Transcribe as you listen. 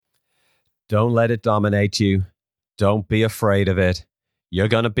Don't let it dominate you. Don't be afraid of it. You're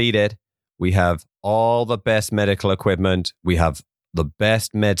going to beat it. We have all the best medical equipment. We have the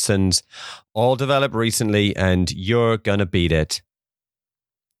best medicines, all developed recently, and you're going to beat it.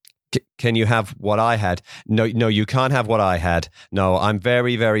 Can you have what I had? No, you can't have what I had. No, I'm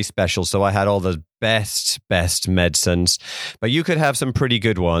very, very special. So I had all the best medicines, but you could have some pretty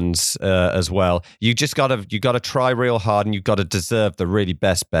good ones as well. You gotta try real hard, and you've got to deserve the really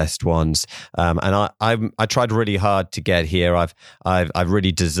best ones. And I tried really hard to get here. I've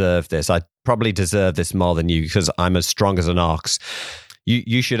really deserved this. I probably deserve this more than you because I'm as strong as an ox.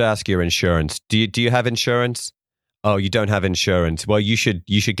 You should ask your insurance. Do you have insurance? Oh, you don't have insurance. Well, you should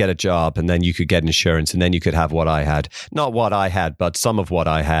get a job, and then you could get insurance, and then you could have what I had. Not what I had, but some of what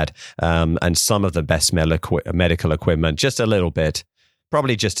I had, and some of the best medical equipment. Just a little bit,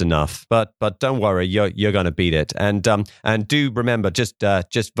 probably just enough. But don't worry, you're going to beat it. And do remember, just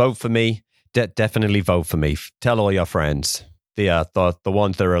vote for me. Definitely vote for me. Tell all your friends, the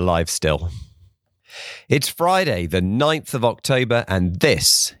ones that are alive still. It's Friday, the 9th of October, and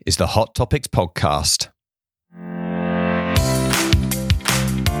this is the Hot Topics podcast.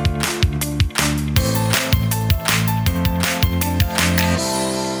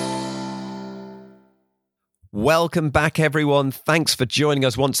 Welcome back, everyone. Thanks for joining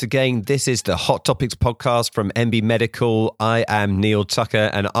us once again. This is the Hot Topics podcast from MB Medical. I am Neil Tucker,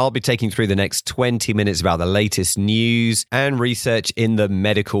 and I'll be taking through the next 20 minutes about the latest news and research in the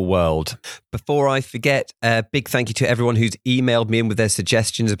medical world. Before I forget, a big thank you to everyone who's emailed me in with their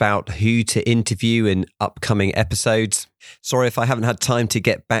suggestions about who to interview in upcoming episodes. Sorry if I haven't had time to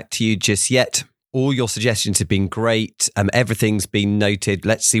get back to you just yet. All your suggestions have been great. Everything's been noted.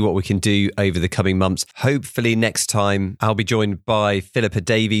 Let's see what we can do over the coming months. Hopefully next time I'll be joined by Philippa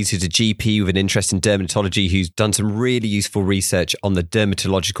Davies, who's a GP with an interest in dermatology, who's done some really useful research on the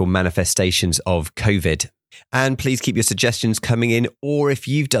dermatological manifestations of COVID. And please keep your suggestions coming in, or if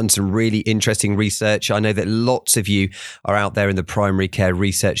you've done some really interesting research. I know that lots of you are out there in the primary care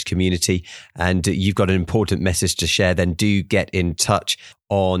research community and you've got an important message to share, then do get in touch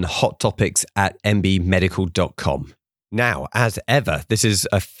on hottopics@mbmedical.com. Now, as ever, this is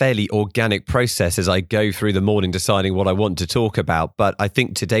a fairly organic process as I go through the morning deciding what I want to talk about. But I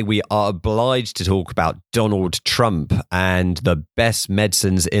think today we are obliged to talk about Donald Trump and the best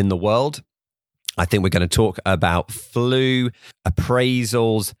medicines in the world. I think we're going to talk about flu,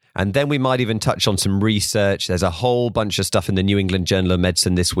 appraisals, and then we might even touch on some research. There's a whole bunch of stuff in the New England Journal of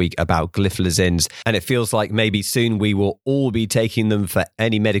Medicine this week about gliflozins, and it feels like maybe soon we will all be taking them for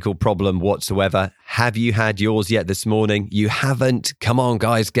any medical problem whatsoever. Have you had yours yet this morning? You haven't? Come on,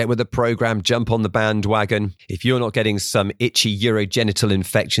 guys, get with the program, jump on the bandwagon. If you're not getting some itchy urogenital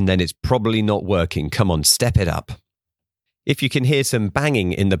infection, then it's probably not working. Come on, step it up. If you can hear some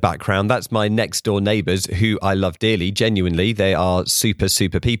banging in the background, that's my next door neighbours who I love dearly, genuinely. They are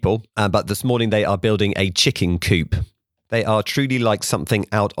super people. But this morning they are building a chicken coop. They are truly like something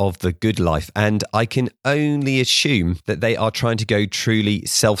out of The Good Life. And I can only assume that they are trying to go truly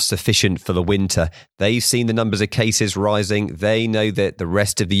self-sufficient for the winter. They've seen the numbers of cases rising. They know that the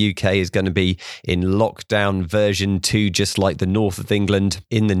rest of the UK is going to be in lockdown version 2, just like the north of England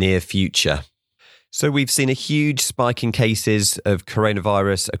in the near future. So we've seen a huge spike in cases of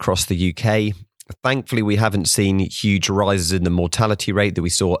coronavirus across the UK. Thankfully, we haven't seen huge rises in the mortality rate that we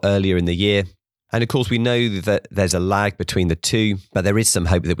saw earlier in the year. And of course, we know that there's a lag between the two, but there is some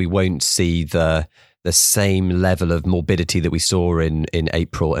hope that we won't see the same level of morbidity that we saw in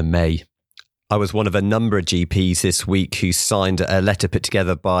April and May. I was one of a number of GPs this week who signed a letter put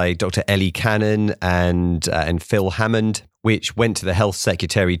together by Dr. Ellie Cannon and Phil Hammond, which went to the Health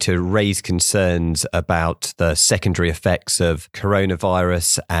Secretary to raise concerns about the secondary effects of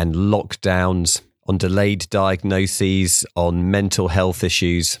coronavirus and lockdowns, on delayed diagnoses, on mental health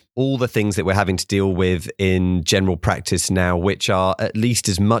issues, all the things that we're having to deal with in general practice now, which are at least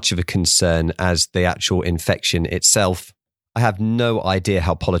as much of a concern as the actual infection itself. I have no idea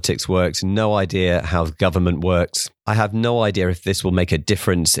how politics works, no idea how government works. I have no idea if this will make a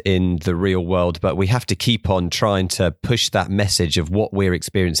difference in the real world, but we have to keep on trying to push that message of what we're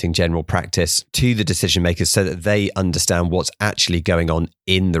experiencing in general practice to the decision makers so that they understand what's actually going on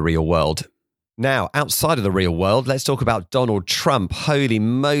in the real world. Now, outside of the real world, let's talk about Donald Trump. Holy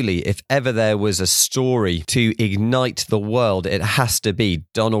moly, if ever there was a story to ignite the world, it has to be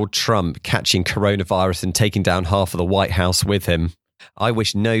Donald Trump catching coronavirus and taking down half of the White House with him. I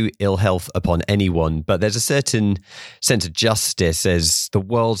wish no ill health upon anyone, but there's a certain sense of justice as the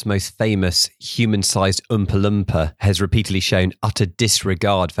world's most famous human-sized Oompa Loompa has repeatedly shown utter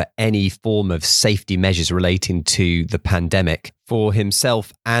disregard for any form of safety measures relating to the pandemic for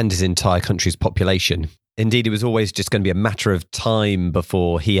himself and his entire country's population. Indeed, it was always just going to be a matter of time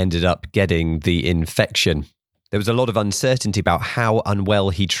before he ended up getting the infection. There was a lot of uncertainty about how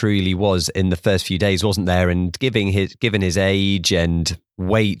unwell he truly was in the first few days, wasn't there? And given his age and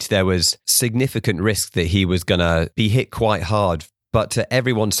weight, there was significant risk that he was going to be hit quite hard. But to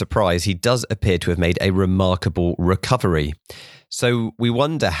everyone's surprise, he does appear to have made a remarkable recovery. So we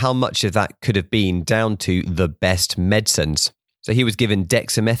wonder how much of that could have been down to the best medicines. So he was given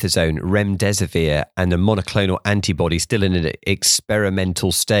dexamethasone, remdesivir, and a monoclonal antibody still in an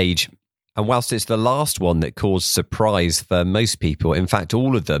experimental stage. And whilst it's the last one that caused surprise for most people, in fact,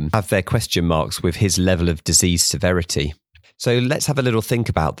 all of them have their question marks with his level of disease severity. So let's have a little think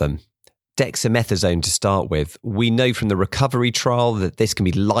about them. Dexamethasone to start with. We know from the recovery trial that this can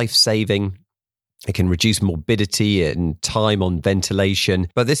be life-saving. It can reduce morbidity and time on ventilation,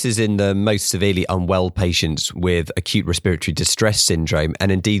 but this is in the most severely unwell patients with acute respiratory distress syndrome.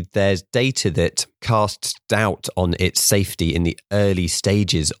 And indeed, there's data that casts doubt on its safety in the early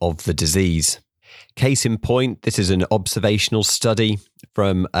stages of the disease. Case in point, this is an observational study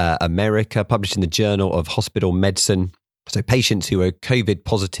from America published in the Journal of Hospital Medicine. So patients who are COVID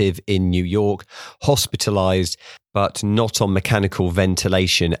positive in New York, hospitalized, but not on mechanical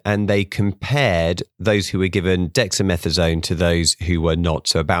ventilation. And they compared those who were given dexamethasone to those who were not.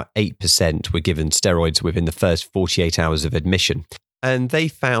 So about 8% were given steroids within the first 48 hours of admission. And they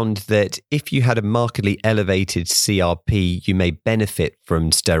found that if you had a markedly elevated CRP, you may benefit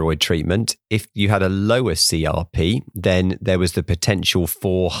from steroid treatment. If you had a lower CRP, then there was the potential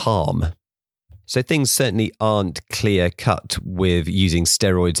for harm. So things certainly aren't clear-cut with using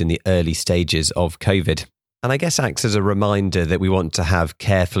steroids in the early stages of COVID. And I guess acts as a reminder that we want to have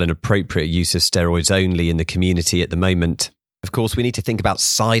careful and appropriate use of steroids only in the community at the moment. Of course, we need to think about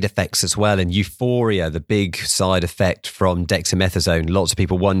side effects as well, and euphoria, the big side effect from dexamethasone. Lots of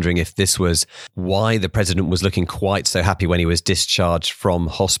people wondering if this was why the president was looking quite so happy when he was discharged from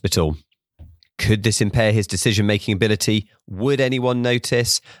hospital. Could this impair his decision-making ability? Would anyone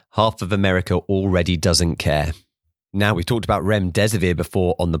notice? Half of America already doesn't care. Now, we've talked about remdesivir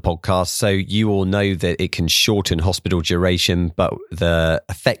before on the podcast, so you all know that it can shorten hospital duration, but the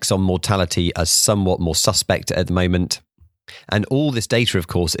effects on mortality are somewhat more suspect at the moment. And all this data, of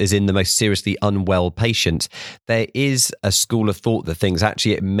course, is in the most seriously unwell patients. There is a school of thought that thinks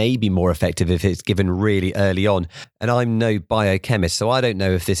actually it may be more effective if it's given really early on. And I'm no biochemist, so I don't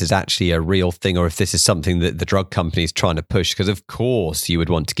know if this is actually a real thing or if this is something that the drug company is trying to push. Because of course you would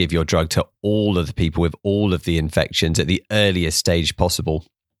want to give your drug to all of the people with all of the infections at the earliest stage possible.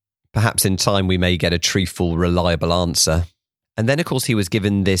 Perhaps in time we may get a truthful, reliable answer. And then, of course, he was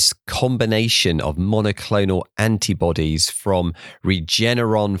given this combination of monoclonal antibodies from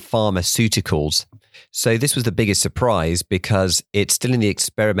Regeneron Pharmaceuticals. So this was the biggest surprise because it's still in the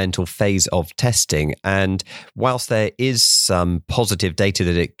experimental phase of testing. And whilst there is some positive data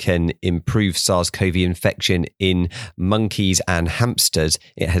that it can improve SARS-CoV infection in monkeys and hamsters,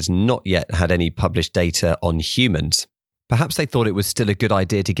 it has not yet had any published data on humans. Perhaps they thought it was still a good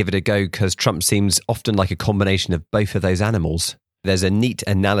idea to give it a go because Trump seems often like a combination of both of those animals. There's a neat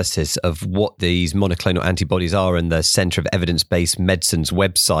analysis of what these monoclonal antibodies are in the Center of Evidence-Based Medicine's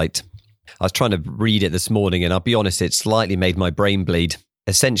website. I was trying to read it this morning and I'll be honest, it slightly made my brain bleed.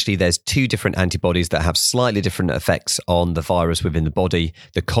 Essentially, there's two different antibodies that have slightly different effects on the virus within the body,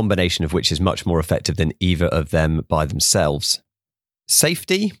 the combination of which is much more effective than either of them by themselves.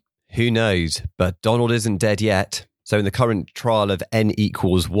 Safety? Who knows? But Donald isn't dead yet. So in the current trial of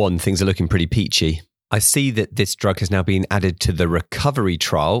N=1, things are looking pretty peachy. I see that this drug has now been added to the recovery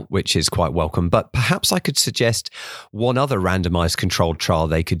trial, which is quite welcome, but perhaps I could suggest one other randomized controlled trial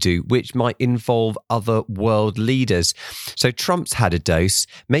they could do, which might involve other world leaders. So Trump's had a dose.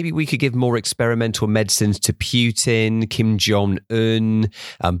 Maybe we could give more experimental medicines to Putin, Kim Jong-un,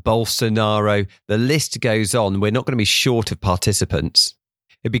 Bolsonaro. The list goes on. We're not going to be short of participants.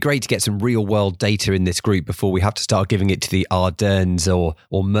 It'd be great to get some real-world data in this group before we have to start giving it to the Ardennes or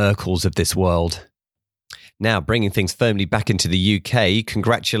Merkels of this world. Now, bringing things firmly back into the UK,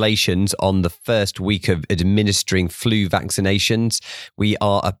 congratulations on the first week of administering flu vaccinations. We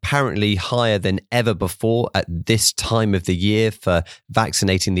are apparently higher than ever before at this time of the year for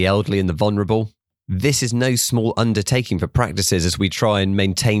vaccinating the elderly and the vulnerable. This is no small undertaking for practices as we try and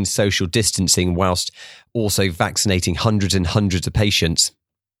maintain social distancing whilst also vaccinating hundreds and hundreds of patients.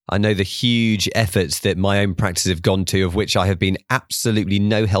 I know the huge efforts that my own practice have gone to, of which I have been absolutely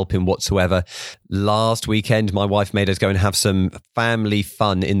no help in whatsoever. Last weekend, my wife made us go and have some family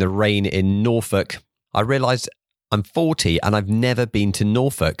fun in the rain in Norfolk. I realised I'm 40 and I've never been to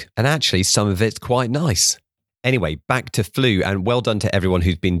Norfolk, and actually some of it's quite nice. Anyway, back to flu, and well done to everyone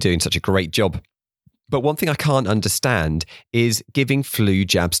who's been doing such a great job. But one thing I can't understand is giving flu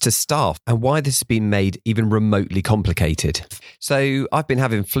jabs to staff and why this has been made even remotely complicated. So I've been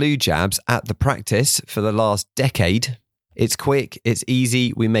having flu jabs at the practice for the last decade. It's quick, it's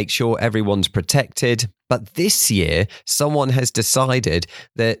easy, we make sure everyone's protected. But this year, someone has decided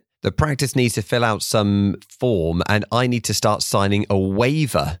that the practice needs to fill out some form and I need to start signing a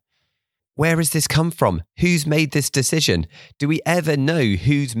waiver. Where has this come from? Who's made this decision? Do we ever know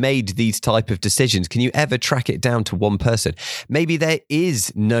who's made these type of decisions? Can you ever track it down to one person? Maybe there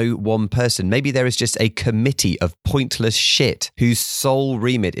is no one person. Maybe there is just a committee of pointless shit whose sole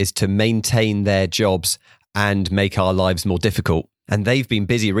remit is to maintain their jobs and make our lives more difficult. And they've been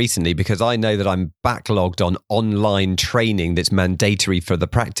busy recently because I know that I'm backlogged on online training that's mandatory for the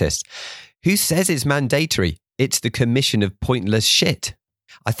practice. Who says it's mandatory? It's the commission of pointless shit.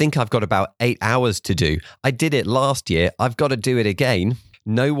 I think I've got about 8 hours to do. I did it last year. I've got to do it again.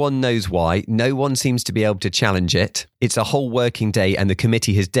 No one knows why. No one seems to be able to challenge it. It's a whole working day and the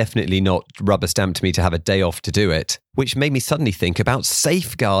committee has definitely not rubber stamped me to have a day off to do it, which made me suddenly think about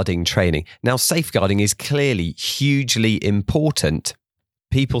safeguarding training. Now, safeguarding is clearly hugely important.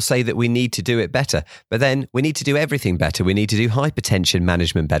 People say that we need to do it better, but then we need to do everything better. We need to do hypertension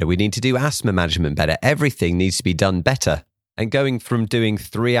management better. We need to do asthma management better. Everything needs to be done better. And going from doing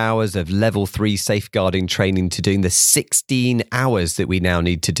 3 hours of level 3 safeguarding training to doing the 16 hours that we now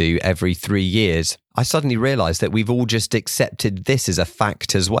need to do every 3 years, I suddenly realised that we've all just accepted this as a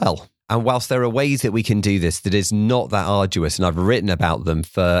fact as well. And whilst there are ways that we can do this that is not that arduous, and I've written about them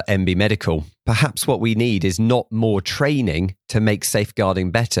for MB Medical, perhaps what we need is not more training to make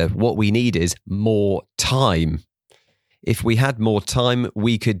safeguarding better. What we need is more time. If we had more time,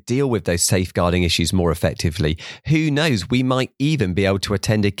 we could deal with those safeguarding issues more effectively. Who knows, we might even be able to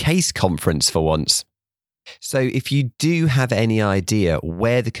attend a case conference for once. So if you do have any idea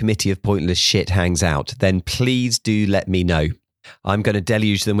where the Committee of Pointless Shit hangs out, then please do let me know. I'm going to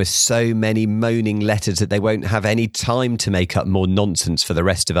deluge them with so many moaning letters that they won't have any time to make up more nonsense for the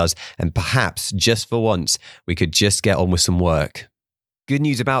rest of us. And perhaps, just for once, we could just get on with some work. Good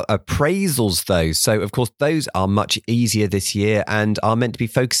news about appraisals, though. So, of course, those are much easier this year and are meant to be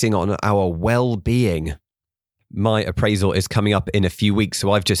focusing on our well-being. My appraisal is coming up in a few weeks,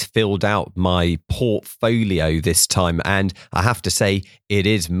 so I've just filled out my portfolio this time, and I have to say it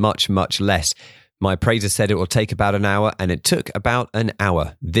is much, much less. My appraiser said it will take about an hour, and it took about an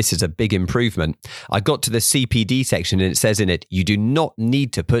hour. This is a big improvement. I got to the CPD section, and it says in it, you do not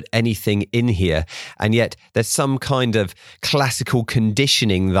need to put anything in here. And yet there's some kind of classical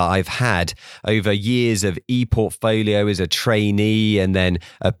conditioning that I've had over years of e-portfolio as a trainee and then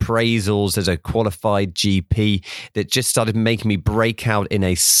appraisals as a qualified GP that just started making me break out in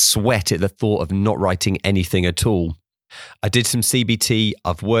a sweat at the thought of not writing anything at all. I did some CBT,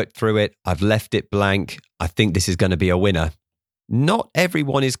 I've worked through it, I've left it blank. I think this is going to be a winner. Not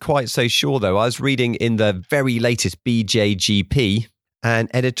everyone is quite so sure though. I was reading in the very latest BJGP an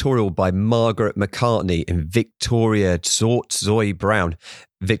editorial by Margaret McCartney and Victoria Zoe Brown.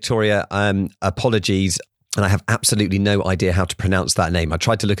 Victoria, apologies. And I have absolutely no idea how to pronounce that name. I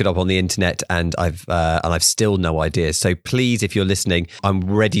tried to look it up on the internet and I've still no idea. So please, if you're listening, I'm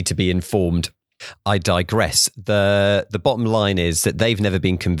ready to be informed. I digress. The bottom line is that they've never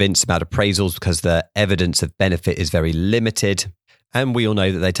been convinced about appraisals because the evidence of benefit is very limited. And we all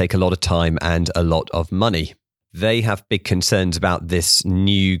know that they take a lot of time and a lot of money. They have big concerns about this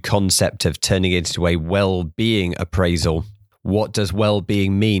new concept of turning it into a well-being appraisal. What does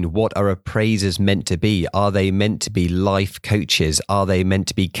well-being mean? What are appraisers meant to be? Are they meant to be life coaches? Are they meant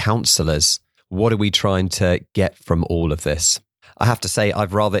to be counsellors? What are we trying to get from all of this? I have to say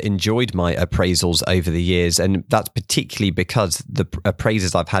I've rather enjoyed my appraisals over the years, and that's particularly because the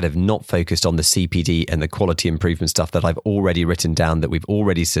appraisers I've had have not focused on the CPD and the quality improvement stuff that I've already written down, that we've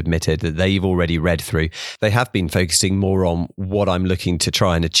already submitted, that they've already read through. They have been focusing more on what I'm looking to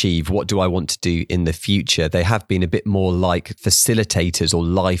try and achieve. What do I want to do in the future? They have been a bit more like facilitators or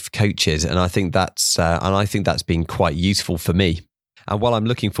life coaches, and I think that's been quite useful for me. And while I'm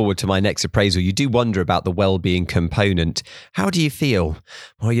looking forward to my next appraisal, you do wonder about the well-being component. How do you feel?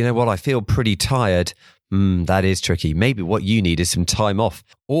 Well, you know what? I feel pretty tired. That is tricky. Maybe what you need is some time off.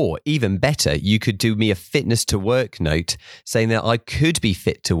 Or even better, you could do me a fitness to work note saying that I could be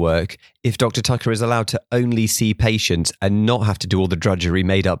fit to work if Dr. Tucker is allowed to only see patients and not have to do all the drudgery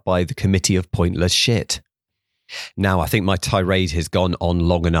made up by the committee of pointless shit. Now, I think my tirade has gone on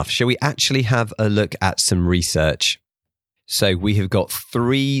long enough. Shall we actually have a look at some research? So we have got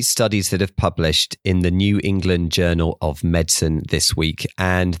 3 studies that have published in the New England Journal of Medicine this week,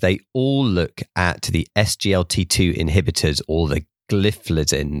 and they all look at the SGLT2 inhibitors, or the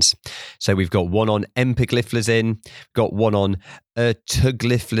gliflozins. So we've got one on empagliflozin, got one on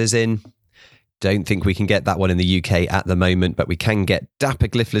ertugliflozin. Don't think we can get that one in the UK at the moment, but we can get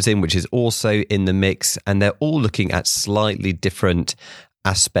dapagliflozin, which is also in the mix, and they're all looking at slightly different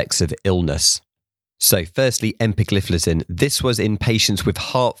aspects of illness. So firstly, empagliflozin. This was in patients with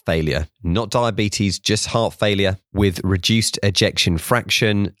heart failure, not diabetes, just heart failure with reduced ejection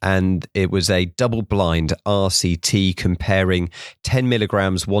fraction. And it was a double-blind RCT comparing 10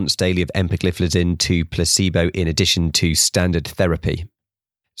 milligrams once daily of empagliflozin to placebo in addition to standard therapy.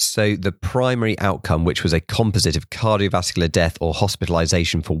 So the primary outcome, which was a composite of cardiovascular death or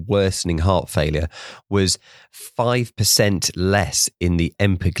hospitalization for worsening heart failure, was 5% less in the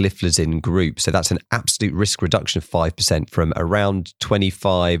empagliflozin group. So that's an absolute risk reduction of 5% from around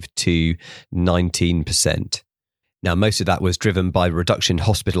 25 to 19%. Now, most of that was driven by reduction in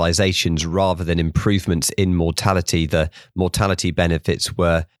hospitalizations rather than improvements in mortality. The mortality benefits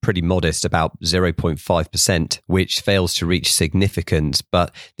were pretty modest, about 0.5%, which fails to reach significance.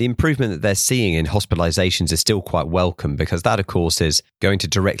 But the improvement that they're seeing in hospitalizations is still quite welcome, because that, of course, is going to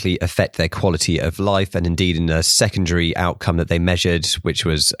directly affect their quality of life. And indeed, in a secondary outcome that they measured, which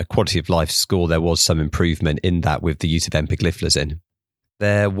was a quality of life score, there was some improvement in that with the use of empagliflozin.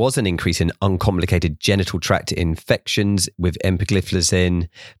 There was an increase in uncomplicated genital tract infections with empagliflozin,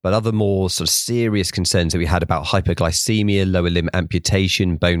 but other more sort of serious concerns that we had about hypoglycemia, lower limb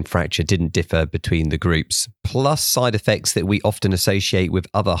amputation, bone fracture didn't differ between the groups. Plus, side effects that we often associate with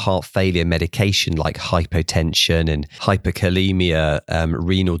other heart failure medication like hypotension and hyperkalemia,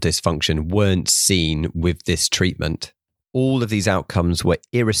 renal dysfunction, weren't seen with this treatment. All of these outcomes were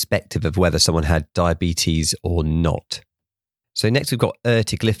irrespective of whether someone had diabetes or not. So next we've got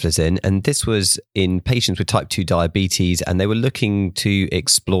ertugliflozin, and this was in patients with type 2 diabetes, and they were looking to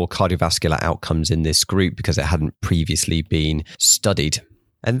explore cardiovascular outcomes in this group because it hadn't previously been studied.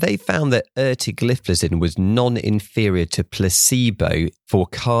 And they found that ertugliflozin was non-inferior to placebo for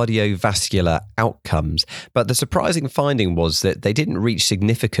cardiovascular outcomes. But the surprising finding was that they didn't reach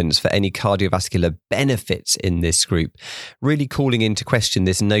significance for any cardiovascular benefits in this group, really calling into question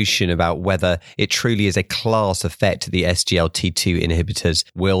this notion about whether it truly is a class effect the SGLT2 inhibitors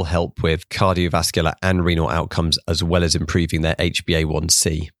will help with cardiovascular and renal outcomes, as well as improving their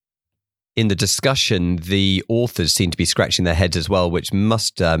HbA1c. In the discussion, the authors seem to be scratching their heads as well, which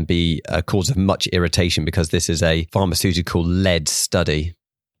must be a cause of much irritation because this is a pharmaceutical-led study.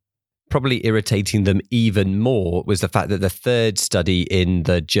 Probably irritating them even more was the fact that the third study in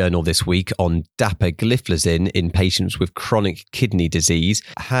the journal this week on dapagliflozin in patients with chronic kidney disease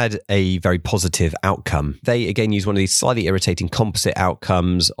had a very positive outcome. They again used one of these slightly irritating composite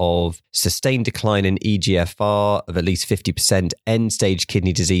outcomes of sustained decline in eGFR of at least 50%, end-stage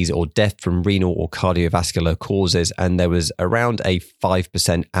kidney disease or death from renal or cardiovascular causes, and there was around a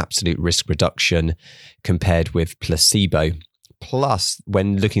 5% absolute risk reduction compared with placebo. Plus,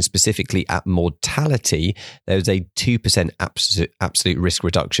 when looking specifically at mortality, there was a 2% absolute risk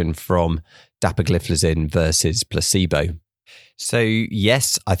reduction from dapagliflozin versus placebo. So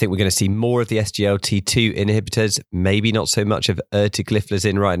yes, I think we're going to see more of the SGLT2 inhibitors, maybe not so much of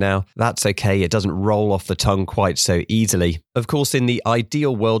ertugliflozin right now. That's okay. It doesn't roll off the tongue quite so easily. Of course, in the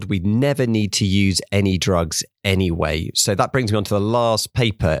ideal world, we'd never need to use any drugs anyway. So that brings me on to the last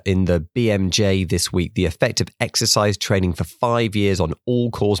paper in the BMJ this week, the effect of exercise training for 5 years on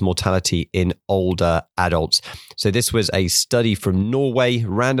all-cause mortality in older adults. So this was a study from Norway,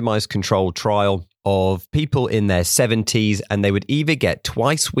 randomized controlled trial of people in their 70s, and they would either get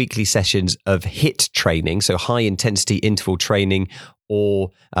twice weekly sessions of HIIT training, so high intensity interval training,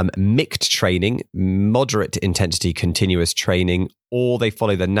 or MICT training, moderate intensity continuous training, or they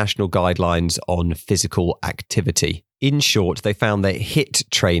follow the national guidelines on physical activity. In short, they found that HIIT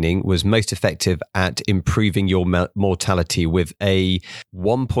training was most effective at improving your mortality with a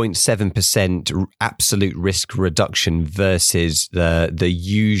 1.7% absolute risk reduction versus the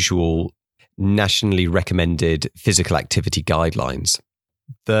usual nationally recommended physical activity guidelines.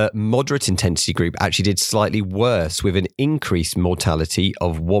 The moderate intensity group actually did slightly worse with an increased mortality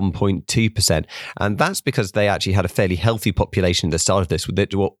of 1.2%. And that's because they actually had a fairly healthy population at the start of this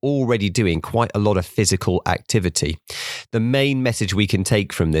that were already doing quite a lot of physical activity. The main message we can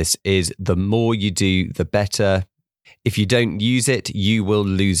take from this is the more you do, the better. If you don't use it, you will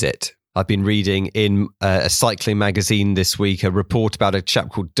lose it. I've been reading in a cycling magazine this week a report about a chap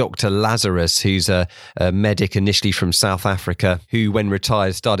called Dr. Lazarus, who's a medic initially from South Africa, who when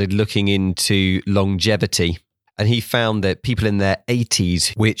retired started looking into longevity. And he found that people in their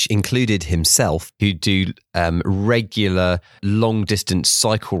 80s, which included himself, who do regular long distance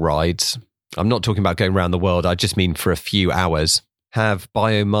cycle rides, I'm not talking about going around the world, I just mean for a few hours, have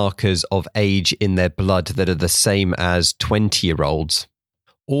biomarkers of age in their blood that are the same as 20-year-olds.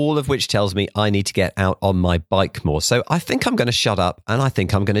 All of which tells me I need to get out on my bike more. So I think I'm going to shut up and I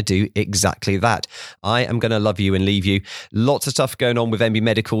think I'm going to do exactly that. I am going to love you and leave you. Lots of stuff going on with MB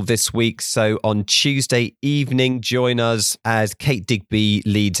Medical this week. So on Tuesday evening, join us as Kate Digby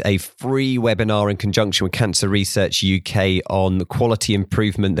leads a free webinar in conjunction with Cancer Research UK on the quality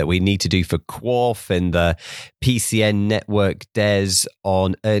improvement that we need to do for QOF and the PCN network DES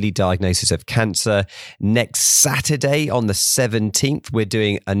on early diagnosis of cancer. Next Saturday on the 17th, we're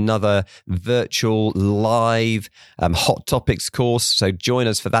doing another virtual live Hot Topics course. So join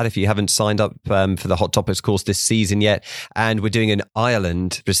us for that if you haven't signed up for the Hot Topics course this season yet. And we're doing an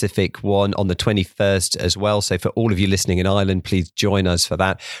Ireland specific one on the 21st as well. So for all of you listening in Ireland, please join us for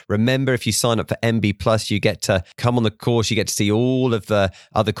that. Remember, if you sign up for MB Plus, you get to come on the course. You get to see all of the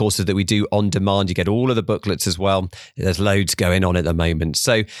other courses that we do on demand. You get all of the booklets as well. There's loads going on at the moment.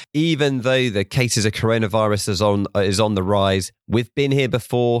 So even though the cases of coronavirus is on the rise, we've been here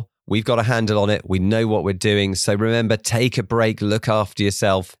before. We've got a handle on it. We know what we're doing. So remember, take a break, look after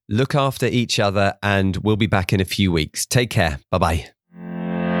yourself, look after each other, and we'll be back in a few weeks. Take care. Bye-bye.